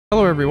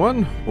Hello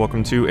everyone,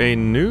 welcome to a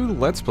new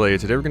Let's Play.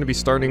 Today we're going to be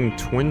starting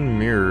Twin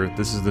Mirror.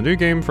 This is the new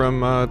game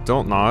from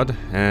DONTNOD,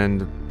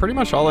 and pretty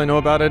much all I know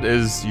about it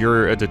is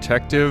you're a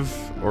detective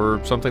or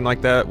something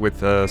like that with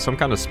some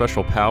kind of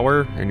special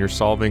power, and you're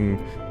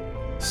solving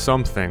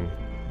something.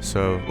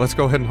 So let's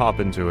go ahead and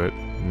hop into it.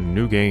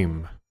 New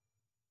game.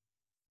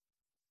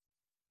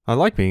 I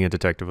like being a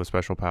detective with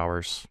special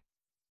powers.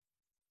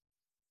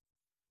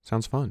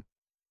 Sounds fun.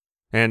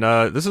 And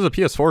this is a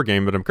PS4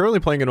 game, but I'm currently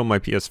playing it on my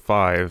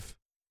PS5.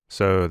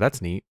 So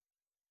that's neat.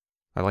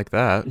 I like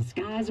that. The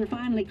skies are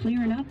finally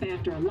clearing up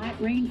after a light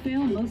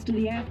rainfall most of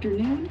the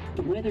afternoon.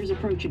 The weather's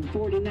approaching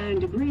 49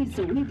 degrees,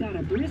 so we've got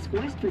a brisk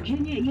West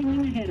Virginia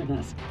evening ahead of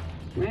us.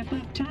 Wrap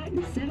up tight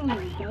and settle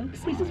in, folks.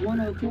 This is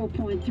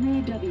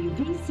 104.3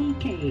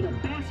 WVCK,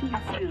 the Basswood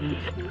Sound.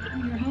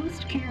 I'm your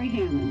host, Carrie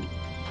Hammond.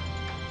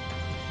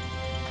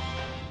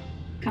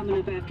 Coming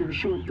up after a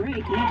short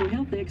break, mental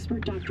health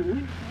expert Dr.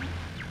 Wick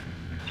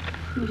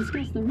will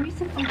discuss the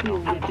recent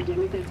opioid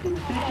epidemic that's been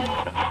affecting.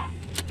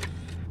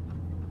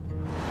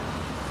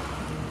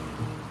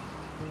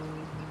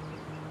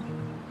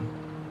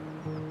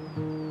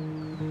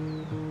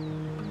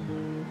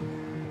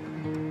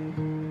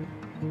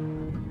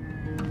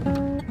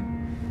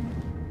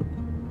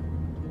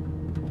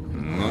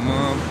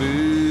 My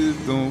bed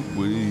don't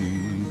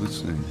weigh the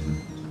same.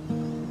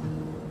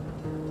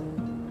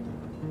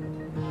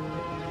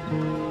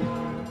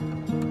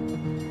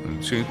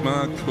 Change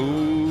my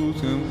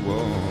clothes and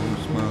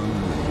wash my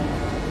nose.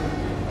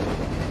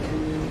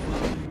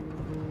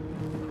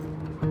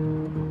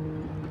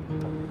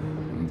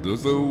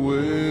 Does the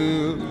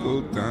well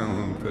go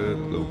down that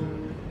low?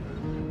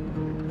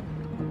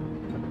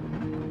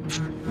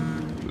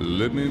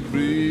 Let me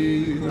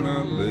breathe and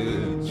I'll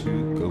let you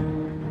go.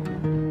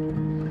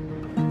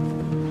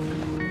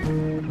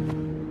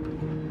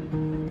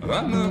 I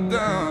knelt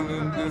down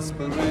in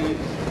desperation.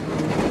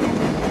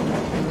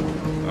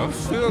 I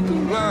felt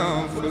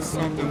around for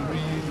something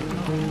real.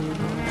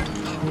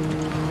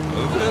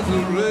 There's a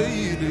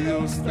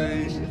radio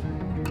station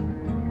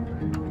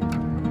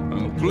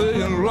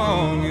playing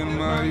wrong in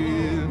my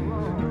ear.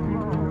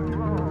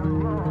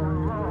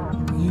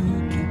 You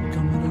keep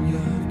coming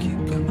alive, keep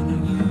coming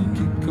alive,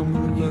 keep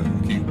coming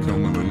alive, keep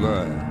coming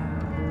alive.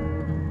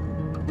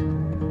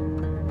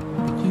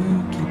 You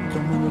keep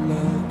coming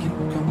alive, keep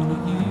coming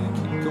alive,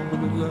 keep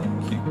coming alive,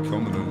 keep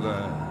coming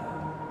alive.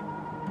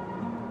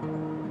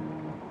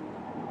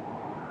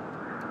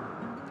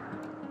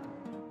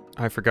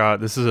 I forgot,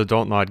 this is a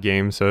DONTNOD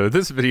game, so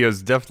this video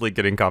is definitely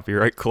getting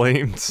copyright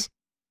claims.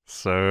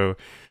 So,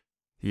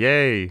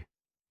 yay.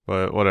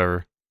 But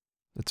whatever.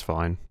 It's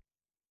fine.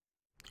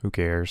 Who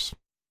cares?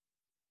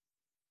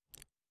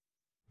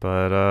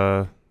 But,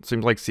 it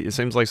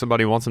seems like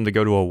somebody wants him to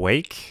go to a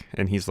wake,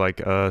 and he's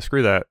like,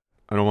 screw that.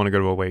 I don't want to go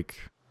to a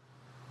wake.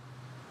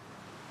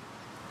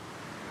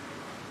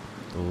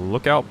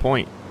 Lookout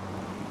point.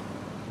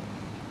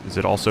 Is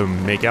it also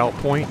makeout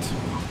point?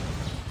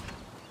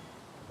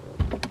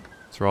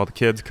 That's where all the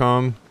kids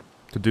come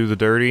to do the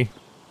dirty.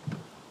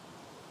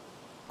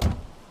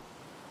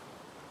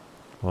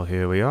 Well,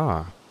 here we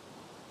are.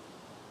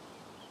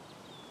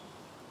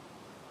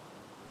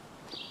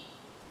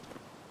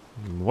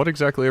 What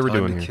exactly are we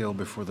doing here? Time to kill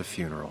before the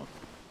funeral.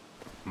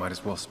 Might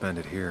as well spend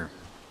it here.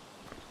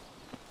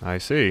 I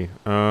see.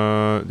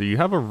 Do you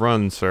have a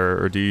run,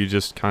 sir, or do you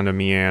just kind of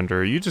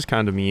meander? You just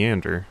kind of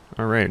meander.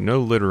 Alright, no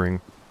littering.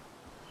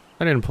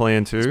 I didn't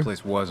plan to. This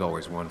place was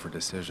always one for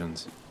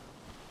decisions.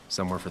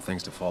 Somewhere for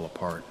things to fall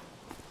apart.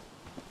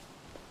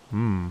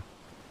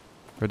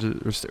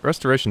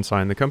 Restoration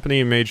sign. The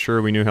company made sure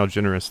we knew how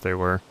generous they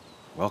were.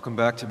 Welcome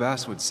back to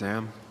Basswood,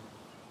 Sam.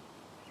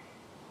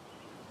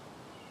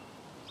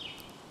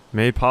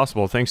 Made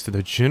possible thanks to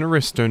the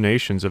generous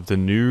donations of the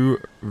New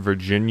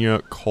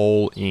Virginia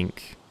Coal Inc.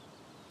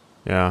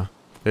 Yeah.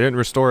 They didn't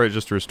restore it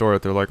just to restore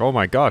it. They're like, oh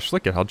my gosh,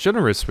 look at how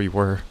generous we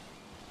were.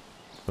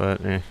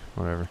 But,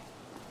 whatever.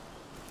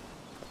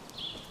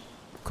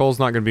 Coal's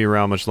not going to be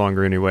around much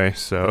longer anyway,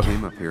 so... I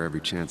came up here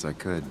every chance I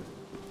could.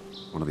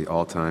 One of the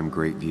all-time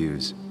great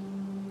views.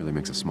 Really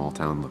makes a small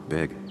town look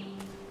big.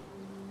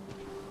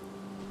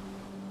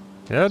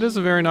 Yeah, it is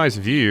a very nice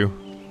view.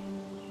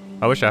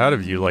 I wish I had a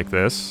view like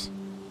this.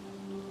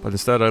 But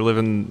instead I live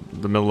in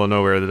the middle of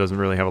nowhere that doesn't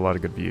really have a lot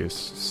of good views.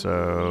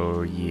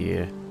 So,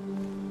 yeah.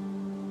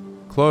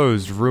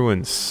 Closed,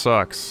 ruined,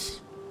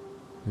 sucks.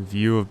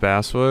 View of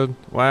Basswood?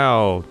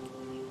 Wow.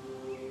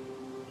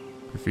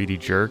 Graffiti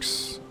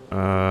jerks.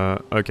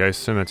 Okay,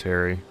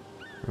 cemetery.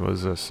 What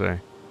does this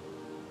say?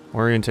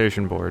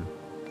 Orientation board.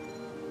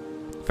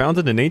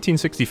 Founded in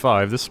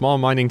 1865, this small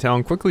mining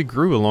town quickly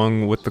grew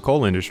along with the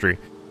coal industry.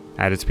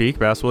 At its peak,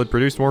 Basswood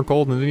produced more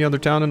coal than any other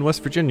town in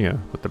West Virginia,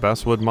 with the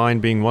Basswood mine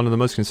being one of the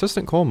most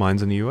consistent coal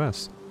mines in the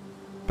U.S.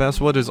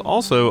 Basswood is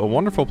also a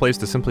wonderful place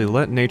to simply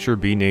let nature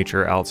be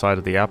nature outside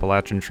of the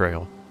Appalachian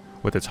Trail.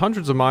 With its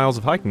hundreds of miles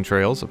of hiking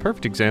trails, a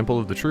perfect example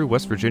of the true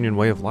West Virginian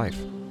way of life.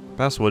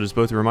 Basswood is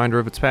both a reminder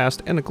of its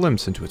past and a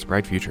glimpse into its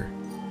bright future.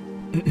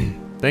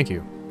 Thank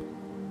you.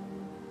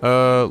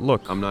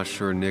 Look. I'm not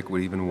sure Nick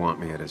would even want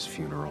me at his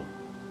funeral,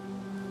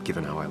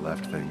 given how I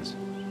left things.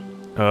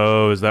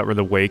 Oh, is that where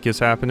the wake is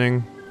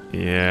happening?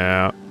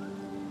 Yeah.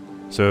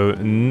 So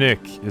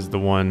Nick is the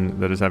one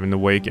that is having the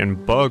wake,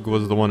 and Bug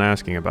was the one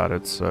asking about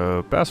it, so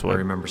I Basswood.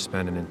 remember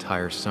spending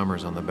entire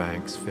summers on the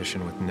banks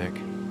fishing with Nick.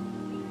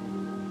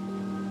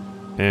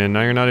 And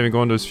now you're not even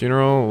going to his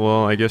funeral?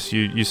 Well, I guess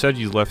you said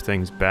you left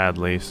things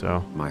badly,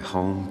 so... My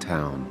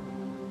hometown.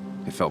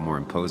 It felt more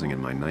imposing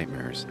in my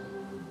nightmares.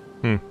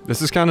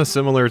 This is kind of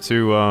similar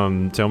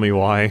to, Tell Me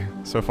Why,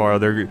 so far.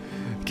 Their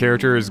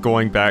character is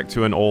going back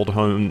to an old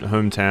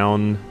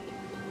hometown.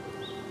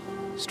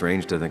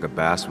 Strange to think of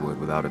Basswood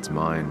without its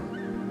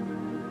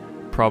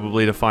mine.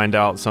 Probably to find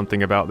out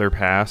something about their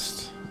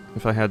past,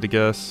 if I had to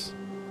guess.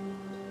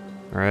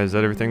 Alright, is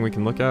that everything we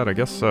can look at? I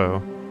guess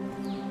so.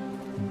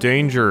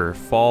 Danger,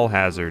 fall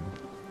hazard.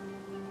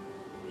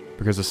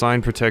 Because the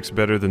sign protects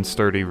better than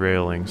sturdy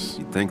railings.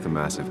 You'd think the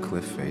massive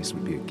cliff face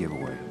would be a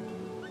giveaway.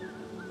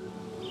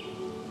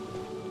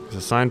 Because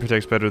the sign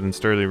protects better than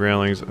sturdy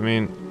railings. I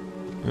mean,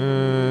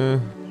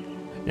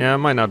 yeah, it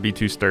might not be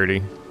too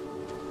sturdy.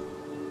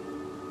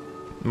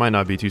 Might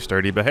not be too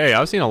sturdy, but hey,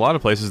 I've seen a lot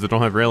of places that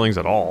don't have railings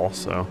at all,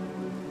 so...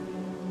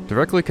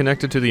 Directly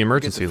connected to the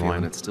emergency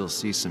line. It still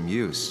sees some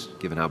use,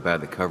 given how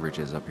bad the coverage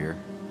is up here.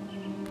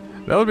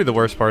 That would be the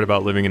worst part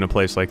about living in a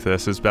place like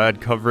this, is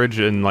bad coverage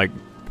and, like,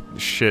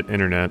 shit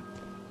internet.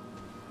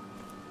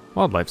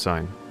 Wildlife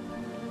sign.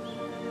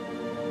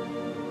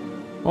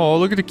 Oh,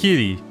 look at the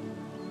kitty.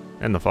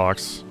 And the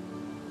fox.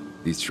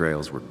 These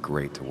trails were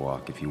great to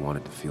walk if you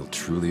wanted to feel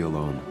truly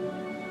alone.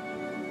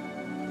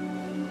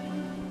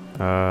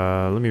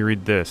 Let me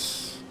read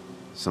this.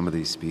 Some of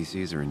these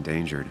species are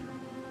endangered.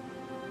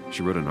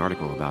 She wrote an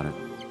article about it.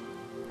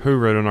 Who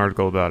wrote an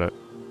article about it?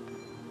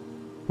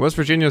 West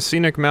Virginia's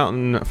scenic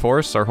mountain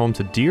forests are home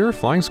to deer,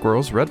 flying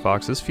squirrels, red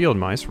foxes, field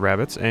mice,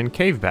 rabbits, and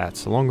cave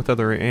bats, along with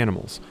other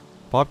animals.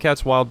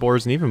 Bobcats, wild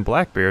boars, and even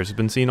black bears have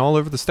been seen all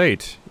over the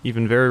state.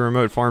 Even very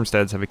remote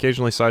farmsteads have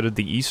occasionally sighted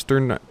the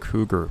eastern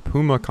cougar,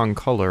 puma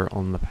concolor,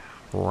 on the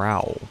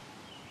prowl.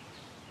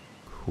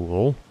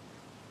 Cool.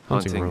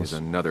 Hunting rules. is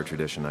another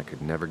tradition I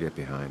could never get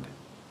behind.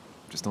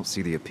 Just don't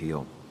see the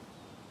appeal.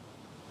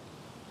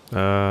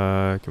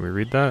 Can we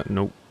read that?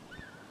 Nope.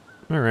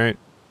 Alright.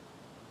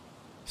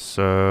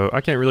 So,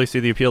 I can't really see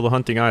the appeal to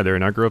hunting either,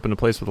 and I grew up in a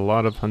place with a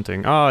lot of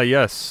hunting. Ah,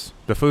 yes!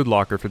 The food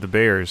locker for the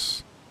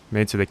bears.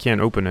 Made so they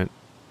can't open it.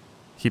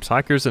 Keeps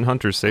hikers and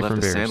hunters safe from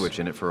bears. Left a sandwich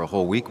in it for a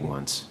whole week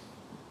once.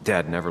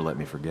 Dad never let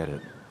me forget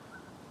it.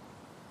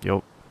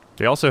 Yup.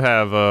 They also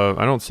have,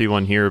 I don't see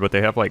one here, but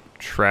they have, like,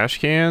 trash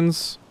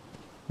cans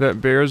that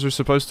bears are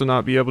supposed to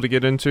not be able to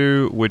get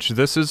into, which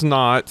this is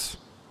not.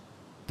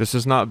 This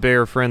is not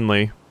bear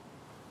friendly.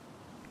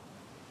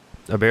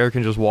 A bear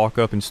can just walk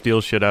up and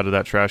steal shit out of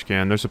that trash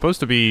can. There's supposed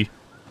to be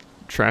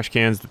trash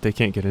cans that they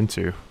can't get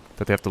into,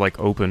 that they have to, like,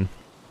 open.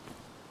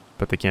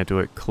 But they can't do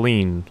it.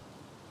 Clean.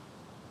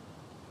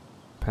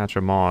 Patch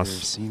of moss. There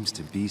seems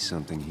to be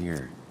something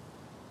here.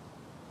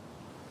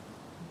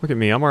 Look at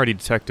me, I'm already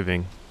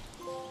detectiving.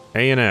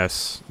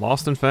 A&S.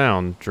 Lost and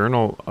found.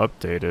 Journal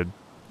updated.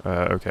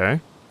 Okay.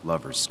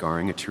 Lovers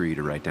scarring a tree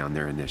to write down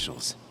their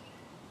initials.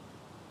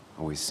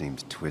 Always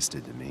seemed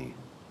twisted to me.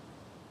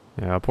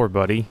 Yeah, poor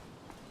buddy.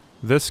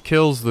 This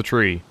kills the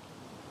tree.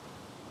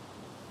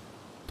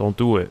 Don't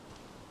do it.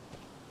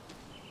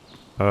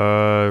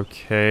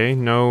 Okay,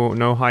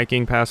 no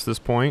hiking past this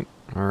point.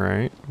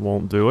 Alright,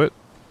 won't do it.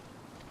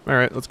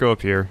 Alright, let's go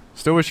up here.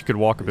 Still wish you could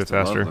walk a bit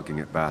faster. Love looking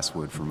at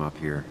Basswood from up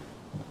here.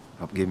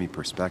 Helped give me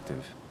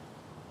perspective.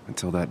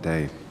 Until that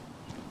day.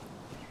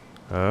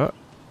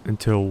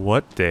 Until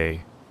what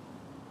day?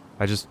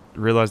 I just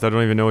realized I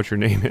don't even know what your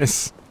name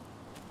is.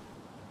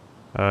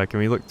 Can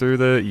we look through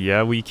the...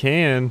 Yeah, we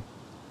can.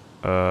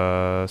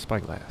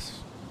 Spyglass.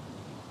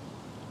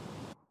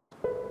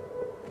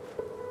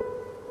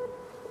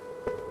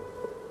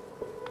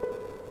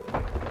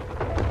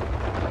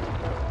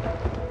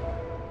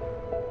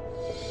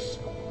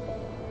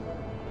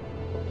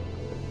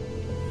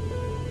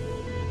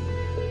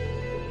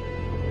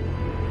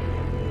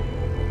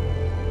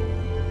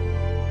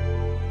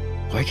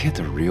 Why can't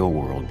the real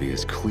world be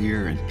as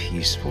clear and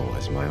peaceful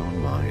as my own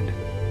mind?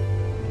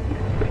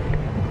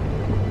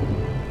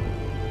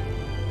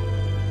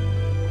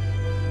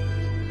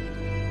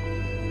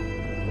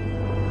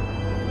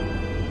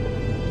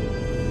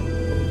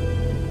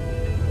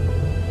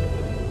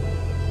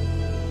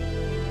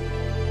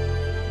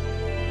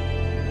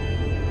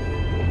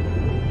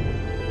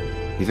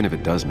 Even if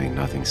it does mean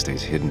nothing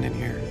stays hidden in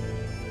here.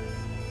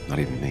 Not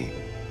even me.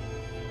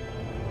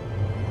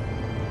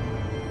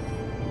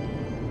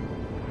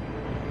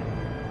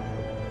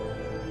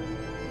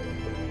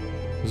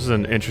 This is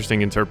an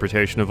interesting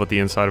interpretation of what the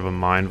inside of a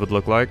mine would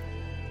look like.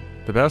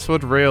 The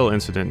Basswood rail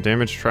incident.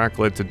 Damaged track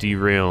led to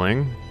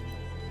derailing.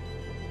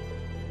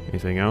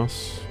 Anything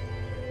else?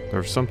 There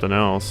was something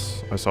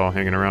else I saw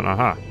hanging around.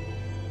 Aha!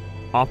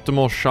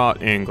 Optimal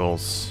shot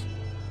angles.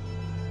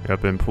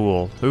 Up in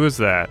pool. Who is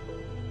that?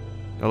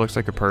 That looks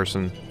like a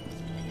person.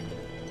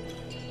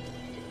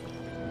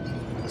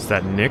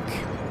 that Nick?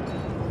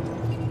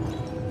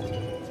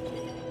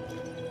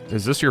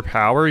 Is this your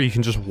power? You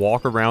can just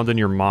walk around in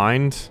your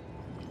mind?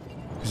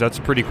 Because that's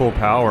a pretty cool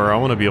power. I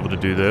want to be able to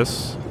do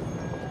this.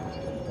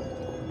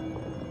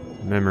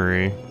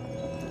 Memory.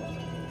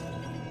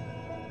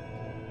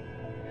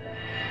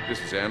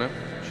 This is Anna.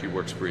 She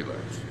works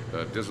freelance.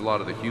 Does a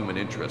lot of the human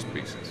interest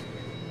pieces.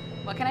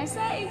 What can I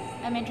say?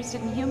 I'm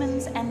interested in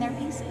humans and their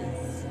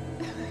pieces.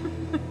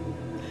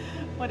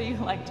 What do you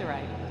like to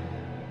write?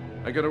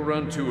 I gotta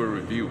run to a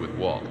review with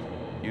Walt.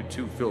 You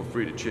two feel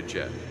free to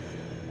chit-chat.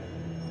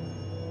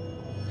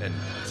 And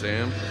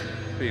Sam,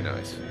 be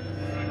nice.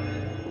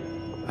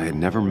 I had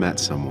never met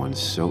someone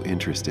so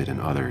interested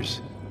in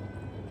others.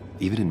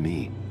 Even in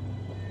me.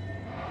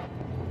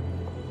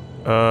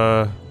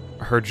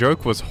 Her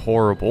joke was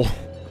horrible.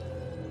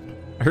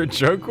 Her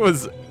joke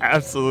was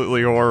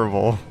absolutely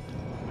horrible.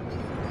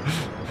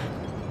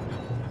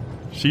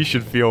 She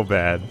should feel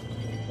bad.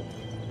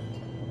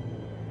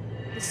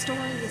 The story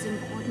is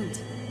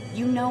important.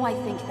 You know I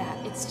think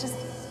that. It's just...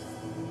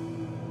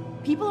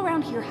 people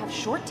around here have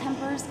short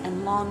tempers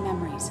and long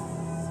memories.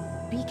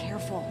 Be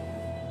careful.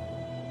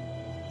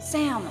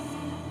 Sam,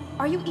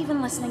 are you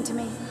even listening to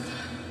me?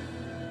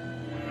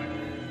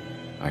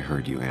 I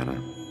heard you, Anna.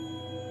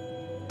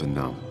 But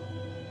no,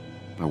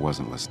 I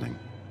wasn't listening.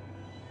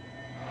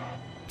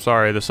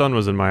 Sorry, the sun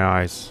was in my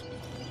eyes.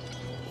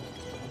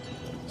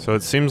 So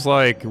it seems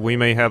like we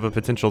may have a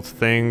potential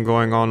thing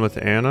going on with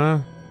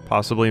Anna.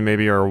 Possibly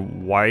maybe our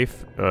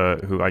wife,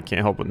 who I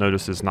can't help but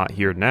notice is not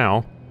here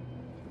now.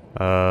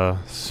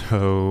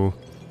 So...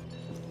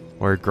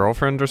 or a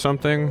girlfriend or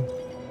something?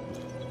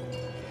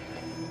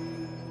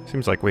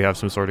 Seems like we have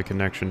some sort of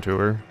connection to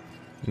her.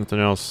 Nothing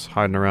else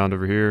hiding around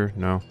over here?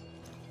 No.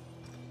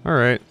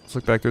 Alright, let's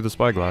look back through the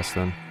spyglass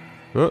then.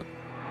 Oh.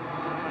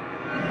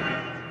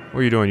 What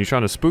are you doing? You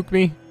trying to spook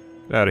me?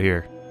 Get out of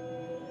here.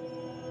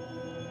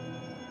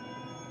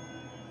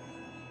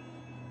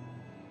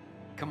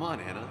 Come on,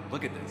 Anna.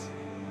 Look at this.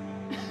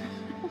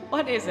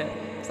 What is it?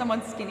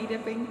 Someone skinny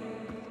dipping?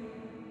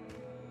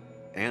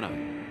 Anna,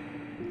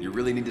 you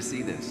really need to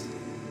see this.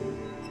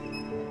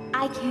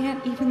 I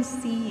can't even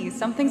see.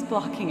 Something's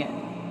blocking it.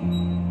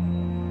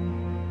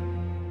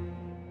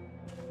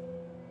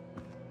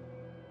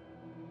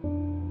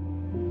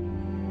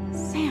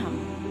 Sam,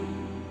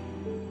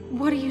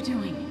 what are you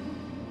doing?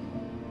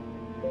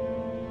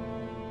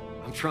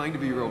 I'm trying to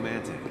be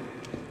romantic.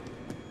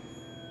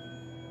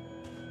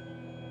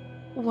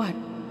 What?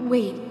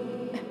 Wait.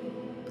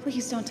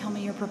 Please don't tell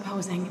me you're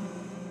proposing.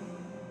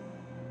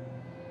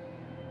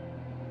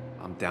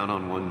 I'm down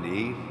on one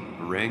knee,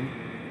 a ring.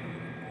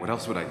 What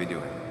else would I be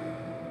doing?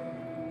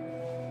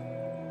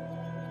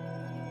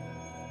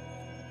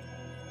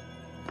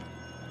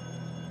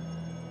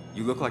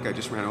 You look like I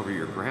just ran over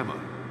your grandma.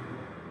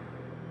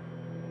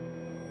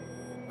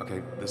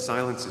 Okay, the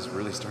silence is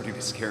really starting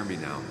to scare me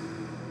now.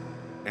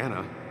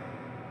 Anna,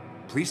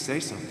 please say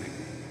something.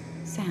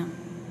 Sam,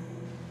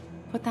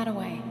 put that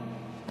away.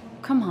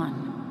 Come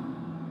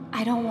on.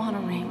 I don't want a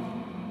ring.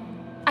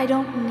 I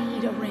don't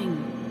need a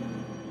ring.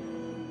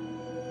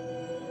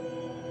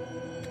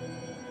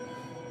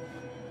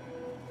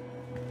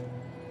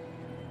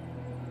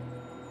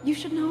 You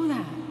should know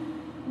that.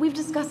 We've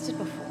discussed it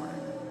before.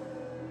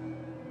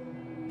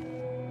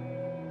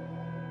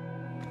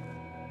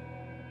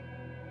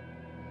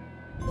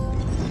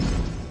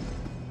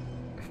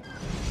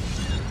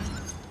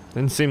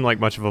 Didn't seem like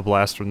much of a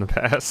blast from the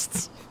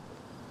past.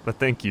 But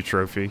thank you,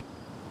 Trophy.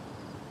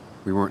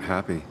 We weren't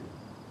happy.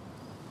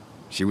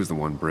 She was the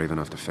one brave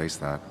enough to face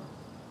that.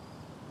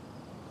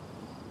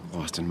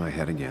 Lost in my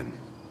head again.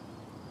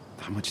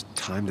 How much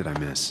time did I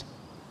miss?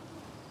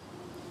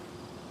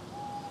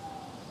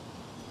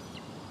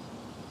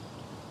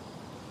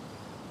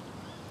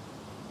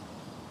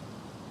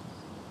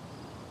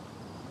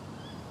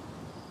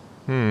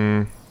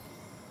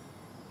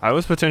 I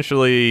was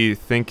potentially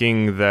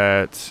thinking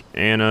that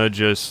Anna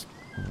just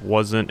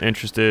wasn't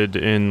interested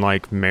in,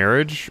 like,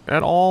 marriage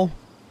at all.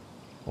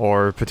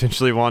 Or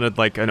potentially wanted,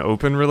 like, an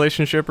open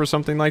relationship or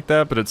something like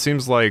that, but it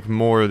seems like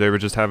more they were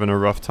just having a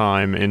rough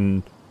time,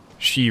 and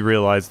she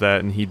realized that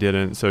and he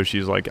didn't, so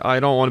she's like, I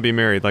don't want to be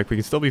married, like, we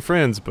can still be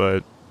friends,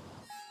 but...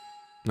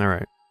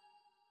 Alright.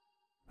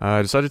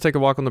 I decided to take a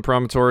walk on the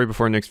promontory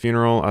before Nick's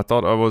funeral. I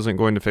thought I wasn't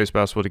going to face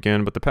Basswood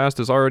again, but the past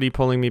is already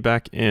pulling me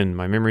back in.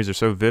 My memories are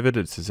so vivid,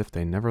 it's as if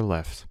they never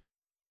left.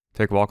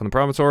 Take a walk on the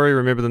promontory,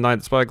 remember the night at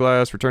the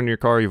spyglass, return to your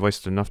car, you've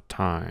wasted enough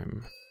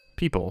time.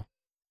 People.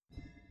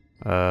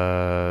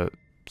 Sam?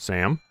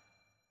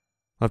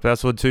 Left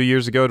Basswood 2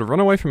 years ago to run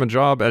away from a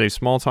job at a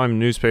small-time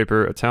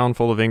newspaper, a town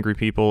full of angry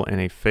people,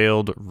 and a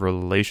failed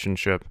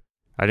relationship.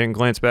 I didn't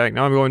glance back,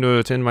 now I'm going to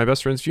attend my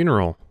best friend's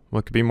funeral.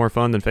 What could be more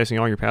fun than facing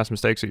all your past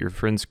mistakes at your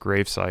friend's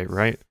gravesite,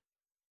 right?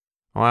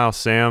 Wow,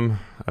 Sam.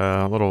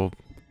 A little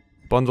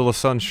bundle of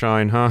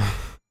sunshine, huh?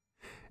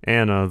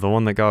 Anna, the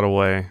one that got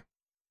away.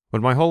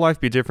 Would my whole life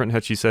be different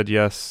had she said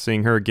yes?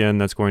 Seeing her again,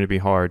 that's going to be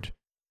hard.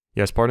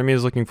 Yes, part of me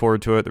is looking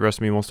forward to it, the rest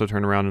of me wants to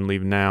turn around and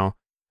leave now.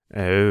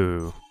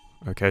 Oh.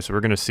 Okay, so we're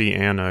gonna see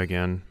Anna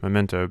again.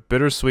 Memento.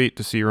 Bittersweet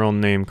to see your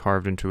own name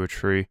carved into a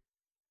tree.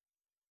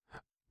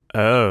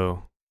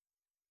 Oh.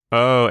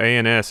 Oh,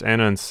 A&S,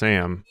 Anna and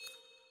Sam.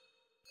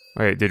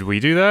 Wait, did we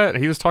do that?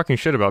 He was talking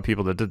shit about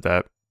people that did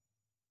that.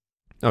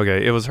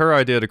 Okay, it was her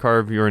idea to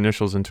carve your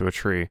initials into a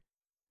tree.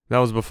 That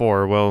was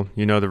before, well,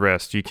 you know the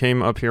rest. You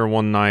came up here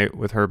one night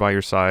with her by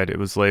your side. It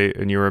was late,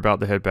 and you were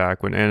about to head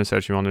back when Anna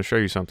said she wanted to show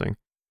you something.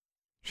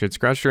 She had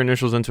scratched your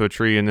initials into a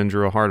tree and then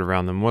drew a heart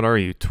around them. What are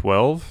you,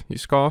 12? You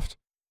scoffed.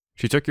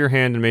 She took your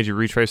hand and made you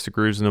retrace the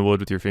grooves in the wood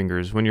with your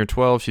fingers. When you're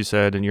 12, she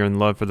said, and you're in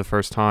love for the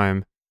first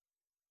time,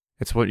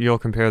 it's what you'll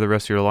compare the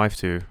rest of your life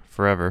to,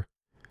 forever.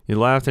 You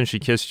laughed and she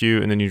kissed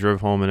you, and then you drove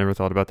home and never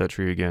thought about that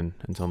tree again,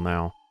 until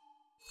now.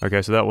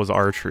 Okay, so that was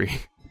our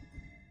tree.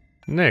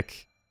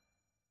 Nick.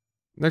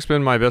 Nick's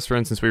been my best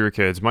friend since we were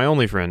kids. My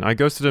only friend. I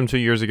ghosted him 2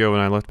 years ago when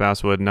I left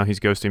Basswood, and now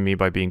he's ghosting me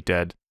by being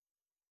dead.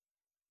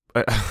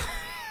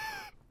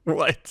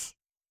 What?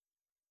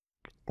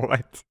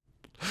 What?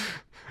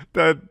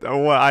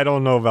 I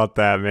don't know about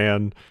that,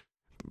 man.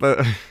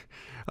 But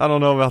I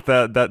don't know about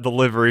that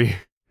delivery.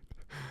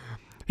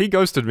 He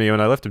ghosted me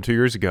when I left him 2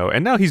 years ago,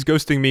 and now he's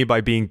ghosting me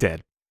by being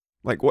dead.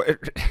 Like,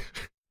 what?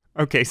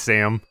 Okay,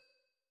 Sam.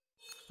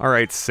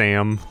 Alright,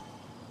 Sam.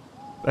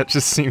 That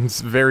just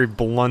seems very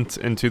blunt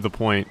and to the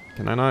point.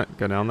 Can I not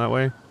go down that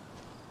way?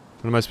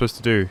 What am I supposed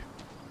to do?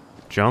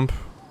 Jump?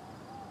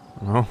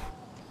 No.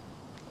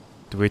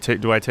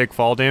 Do I take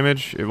fall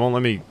damage? It won't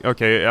let me...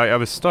 Okay, I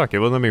was stuck. It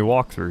wouldn't let me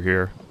walk through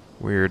here.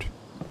 Weird.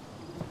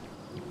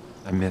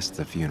 I missed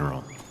the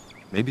funeral.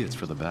 Maybe it's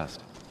for the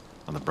best.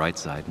 On the bright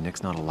side,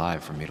 Nick's not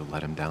alive for me to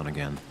let him down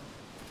again.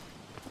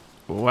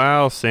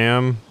 Wow,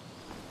 Sam.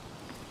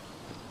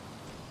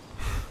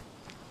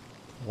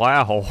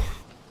 Wow.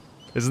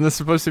 Isn't this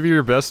supposed to be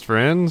your best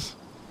friend?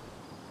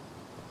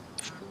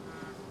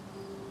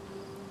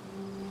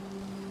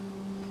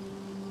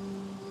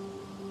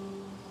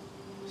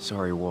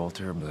 Sorry,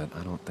 Walter, but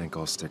I don't think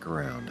I'll stick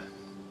around.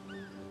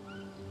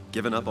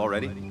 Given up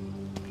already?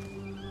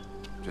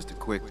 Just a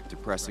quick,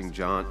 depressing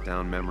jaunt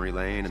down memory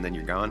lane and then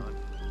you're gone?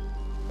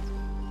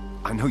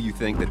 I know you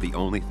think that the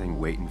only thing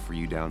waiting for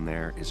you down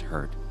there is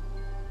hurt.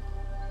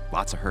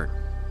 Lots of hurt.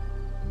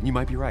 And you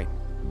might be right.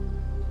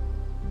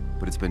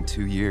 But it's been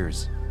 2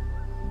 years.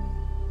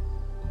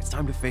 It's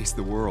time to face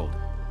the world.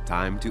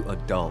 Time to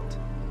adult.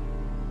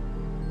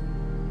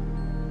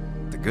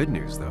 The good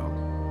news,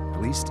 though,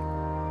 at least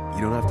you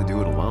don't have to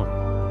do it alone.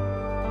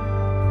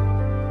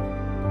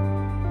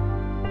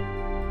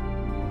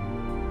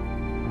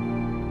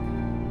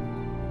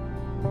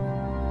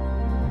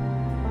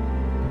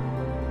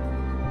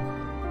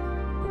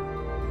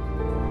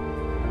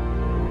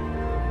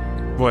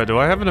 What, do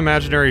I have an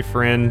imaginary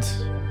friend?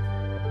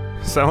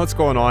 Is that what's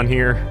going on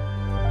here?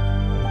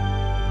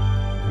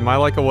 Am I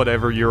like a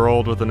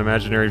whatever-year-old with an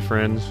imaginary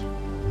friend?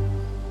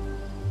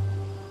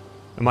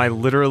 Am I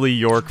literally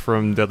York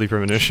from Deadly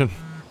Premonition?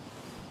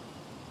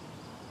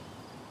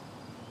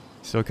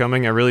 Still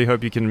coming? I really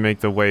hope you can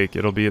make the wake.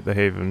 It'll be at the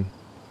Haven.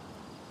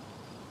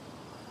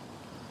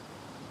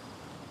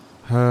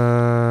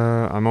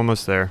 I'm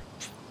almost there.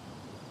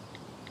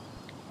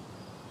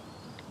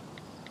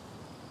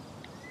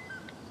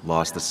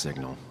 Lost the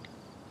signal.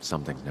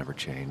 Some things never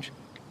change.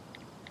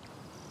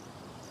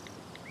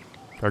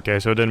 Okay,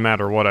 so it didn't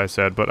matter what I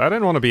said, but I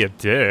didn't want to be a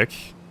dick.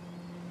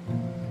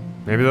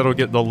 Maybe that'll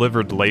get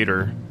delivered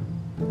later.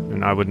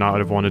 And I would not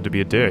have wanted to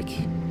be a dick.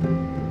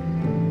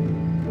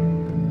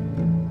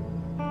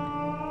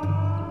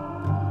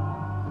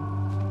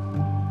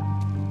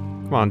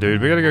 Come on,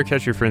 dude, we gotta go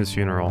catch your friend's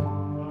funeral.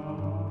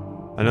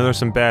 I know there's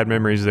some bad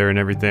memories there and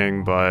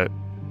everything, but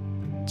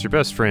it's your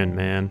best friend,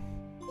 man.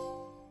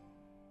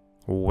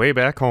 Way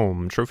back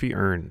home, trophy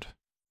earned.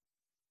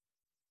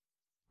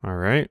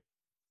 Alright.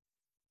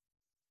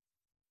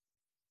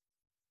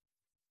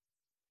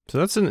 So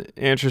that's an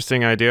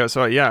interesting idea.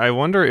 So yeah, I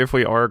wonder if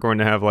we are going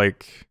to have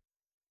like...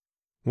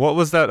 What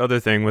was that other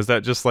thing? Was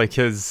that just like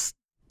his...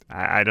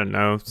 I don't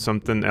know,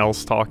 something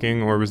else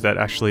talking? Or was that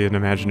actually an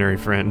imaginary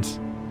friend?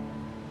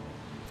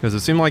 Because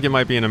it seemed like it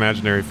might be an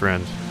imaginary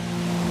friend.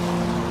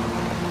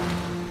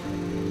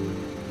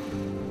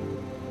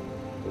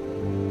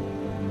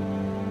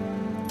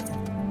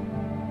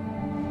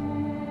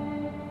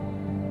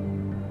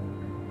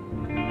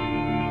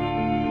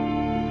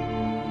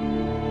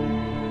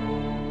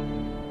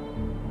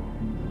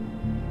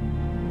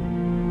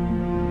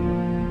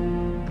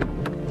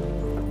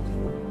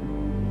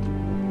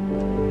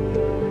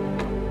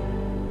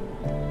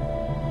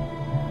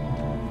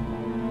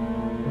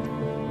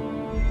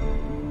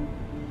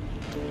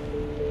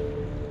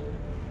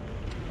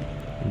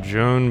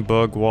 Joan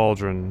Bug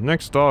Waldron.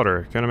 Next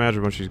daughter. Can't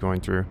imagine what she's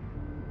going through.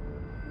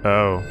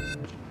 Oh.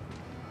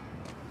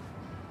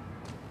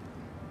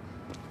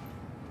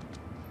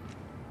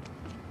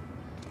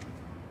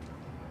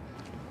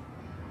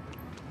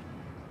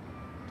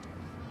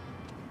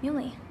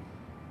 Yuli,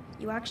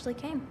 you actually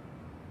came.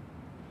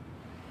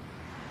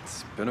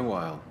 It's been a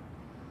while.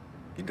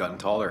 You've gotten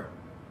taller.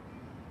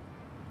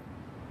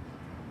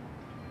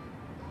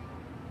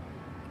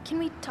 Can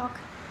we talk?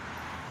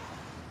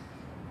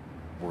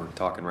 We're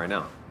talking right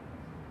now.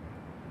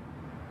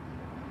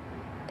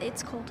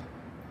 It's cold.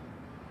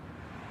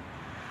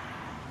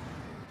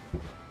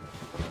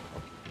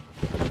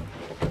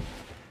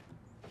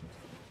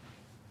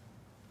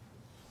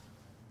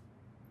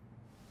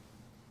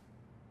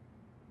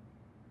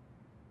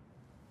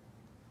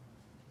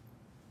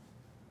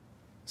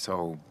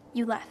 So,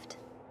 You left.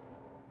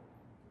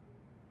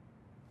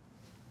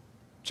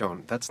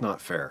 Joan, that's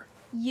not fair.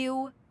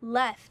 You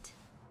left.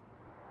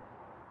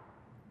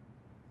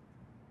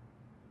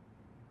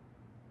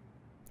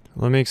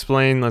 Let me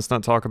explain. Let's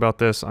not talk about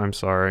this. I'm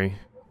sorry.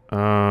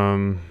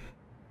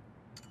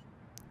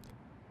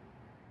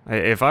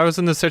 If I was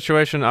in this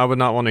situation, I would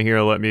not want to hear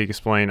let me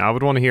explain. I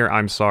would want to hear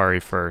I'm sorry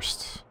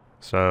first.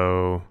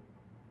 So...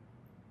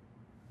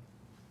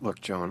 Look,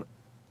 Joan,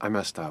 I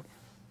messed up.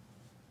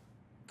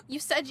 You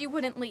said you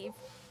wouldn't leave.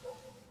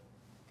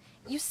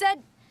 You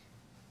said...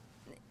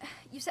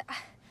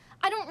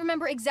 I don't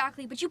remember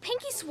exactly, but you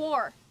pinky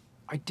swore.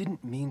 I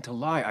didn't mean to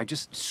lie. I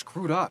just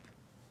screwed up.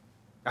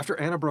 After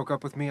Anna broke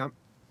up with me,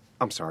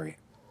 I'm sorry.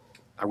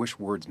 I wish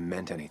words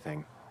meant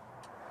anything.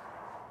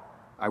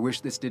 I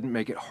wish this didn't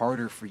make it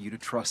harder for you to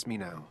trust me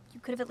now. You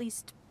could have at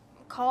least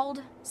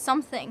called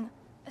something,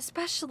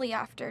 especially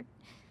after...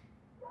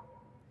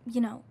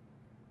 You know,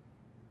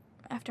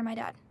 after my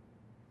dad.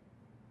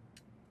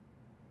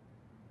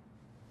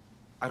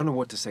 I don't know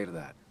what to say to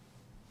that.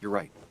 You're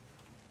right.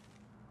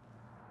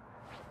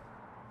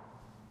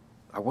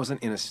 I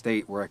wasn't in a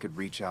state where I could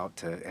reach out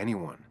to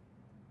anyone.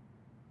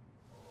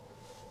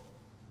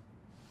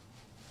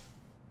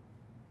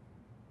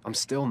 I'm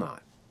still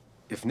not.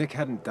 If Nick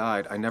hadn't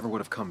died, I never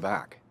would have come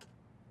back.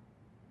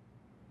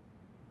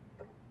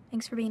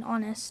 Thanks for being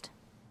honest.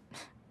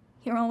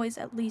 You're always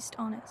at least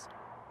honest.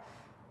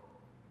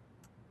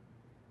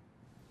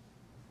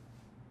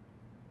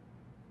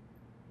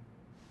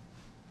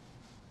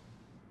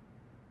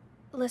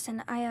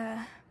 Listen,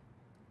 I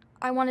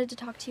wanted to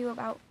talk to you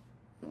about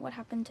what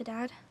happened to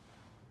Dad.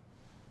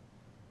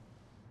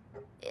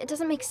 It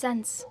doesn't make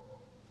sense.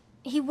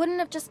 He wouldn't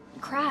have just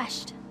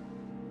crashed.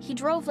 He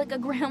drove like a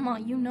grandma,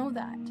 you know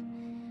that.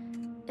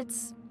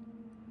 It's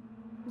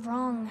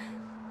wrong.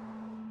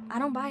 I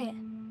don't buy it.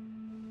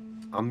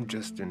 I'm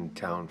just in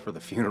town for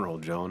the funeral,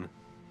 Joan.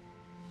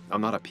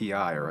 I'm not a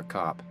PI or a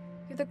cop.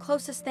 You're the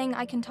closest thing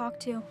I can talk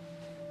to.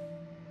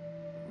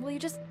 Will you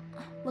just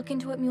look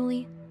into it,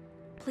 Muley?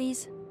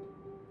 Please?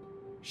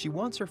 She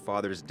wants her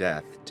father's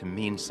death to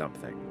mean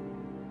something.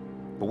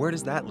 But where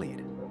does that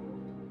lead?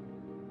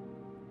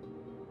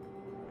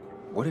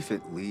 What if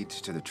it leads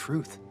to the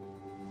truth?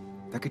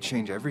 That could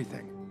change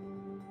everything.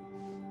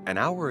 An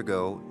hour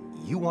ago,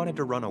 you wanted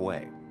to run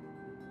away.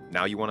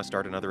 Now you want to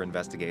start another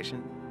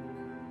investigation?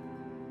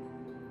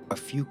 A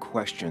few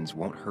questions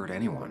won't hurt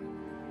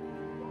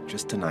anyone.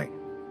 Just tonight.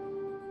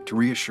 To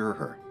reassure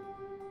her.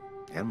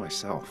 And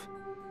myself.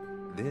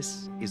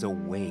 This is a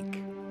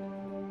wake.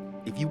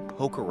 If you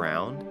poke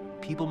around,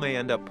 people may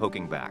end up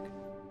poking back.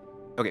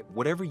 Okay,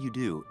 whatever you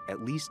do,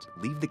 at least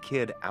leave the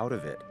kid out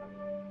of it.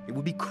 It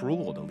would be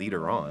cruel to lead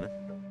her on.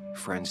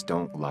 Friends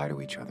don't lie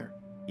to each other.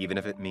 Even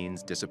if it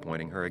means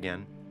disappointing her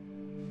again.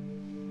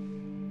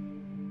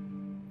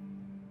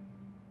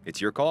 It's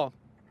your call.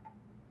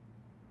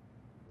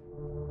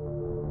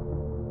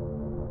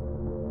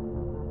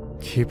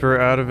 Keep her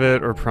out of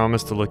it or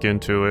promise to look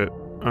into it.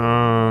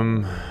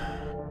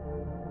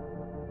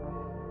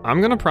 I'm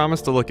gonna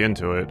promise to look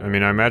into it. I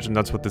mean, I imagine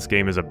that's what this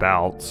game is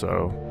about,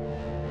 so...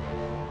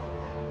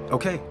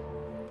 Okay.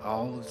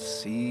 I'll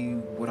see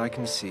what I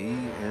can see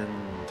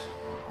and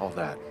all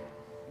that.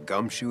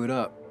 Gumshoe it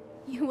up.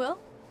 You will?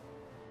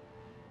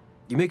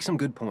 You make some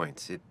good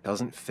points. It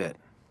doesn't fit.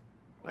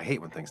 I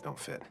hate when things don't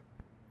fit.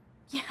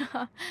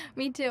 Yeah,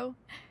 me too.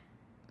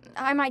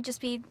 I might just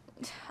be,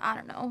 I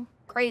don't know,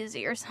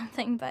 crazy or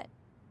something, but...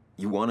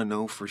 You want to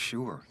know for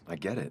sure. I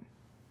get it.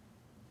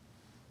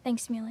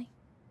 Thanks, Muley.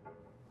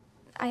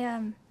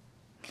 I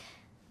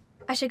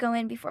should go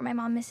in before my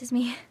mom misses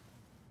me.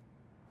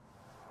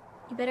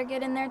 You better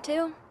get in there,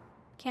 too.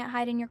 Can't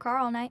hide in your car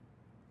all night.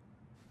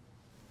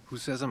 Who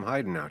says I'm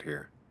hiding out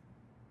here?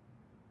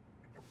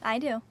 I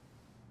do.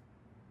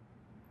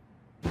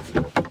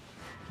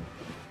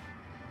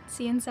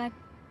 See you inside.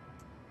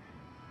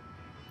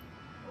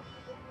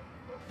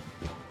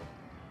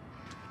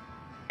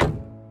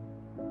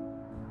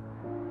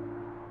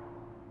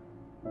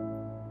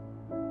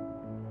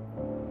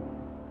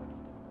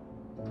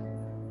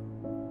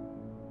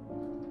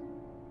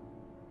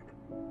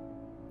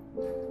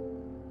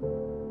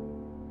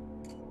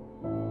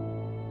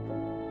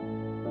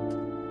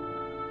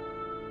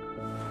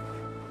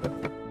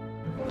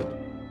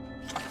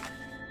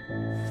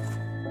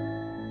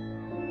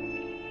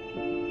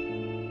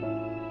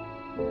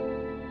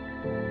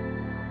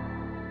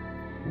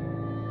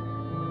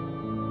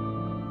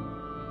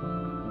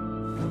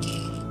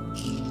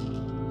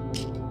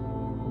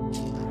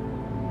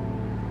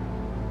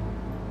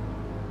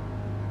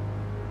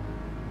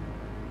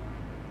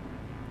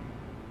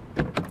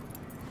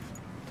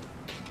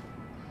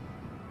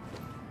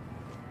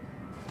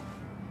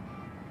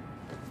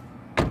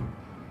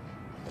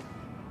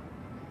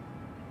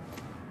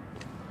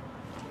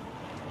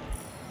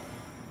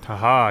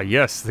 Haha,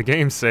 yes, the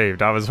game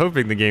saved. I was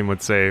hoping the game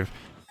would save.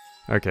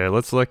 Okay,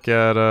 let's look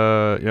at,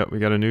 yep, we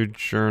got a new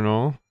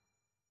journal.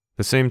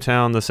 The same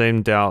town, the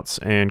same doubts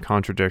and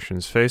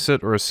contradictions. Face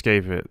it or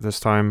escape it. This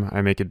time,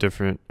 I made a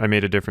different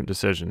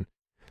decision.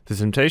 The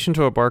temptation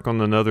to embark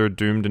on another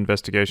doomed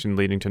investigation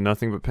leading to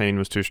nothing but pain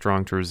was too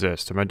strong to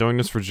resist. Am I doing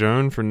this for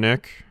Joan, for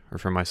Nick, or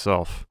for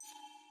myself?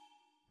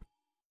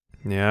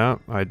 Yeah,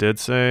 I did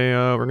say,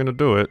 we're gonna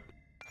do it.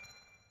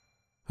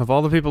 Of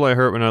all the people I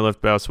hurt when I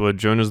left Basswood,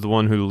 Joan is the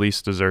one who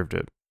least deserved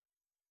it.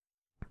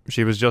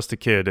 She was just a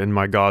kid, and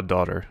my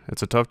goddaughter.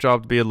 It's a tough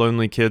job to be a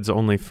lonely kid's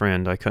only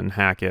friend. I couldn't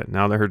hack it.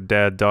 Now that her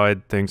dad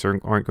died, things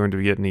aren't going to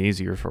be getting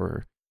easier for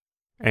her.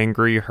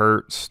 Angry,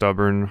 hurt,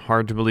 stubborn,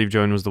 hard to believe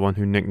Joan was the one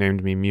who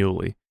nicknamed me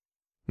Muley.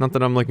 Not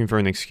that I'm looking for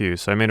an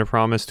excuse. I made a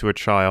promise to a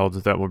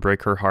child that will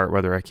break her heart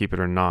whether I keep it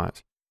or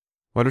not.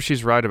 What if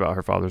she's right about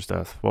her father's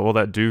death? What will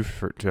that do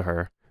to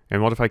her?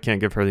 And what if I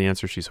can't give her the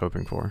answer she's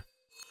hoping for?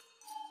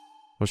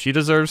 Well, she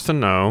deserves to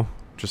know,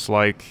 just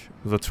like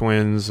the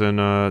twins and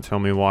Tell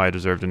Me Why I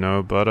deserve to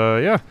know. But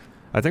yeah,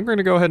 I think we're going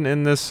to go ahead and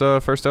end this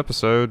first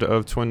episode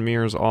of Twin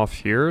Mirrors off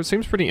here. It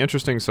seems pretty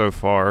interesting so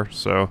far,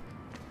 so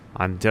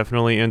I'm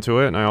definitely into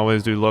it, and I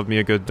always do love me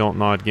a good Don't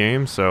Nod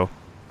game, so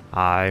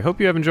I hope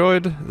you have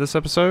enjoyed this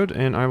episode,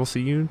 and I will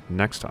see you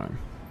next time.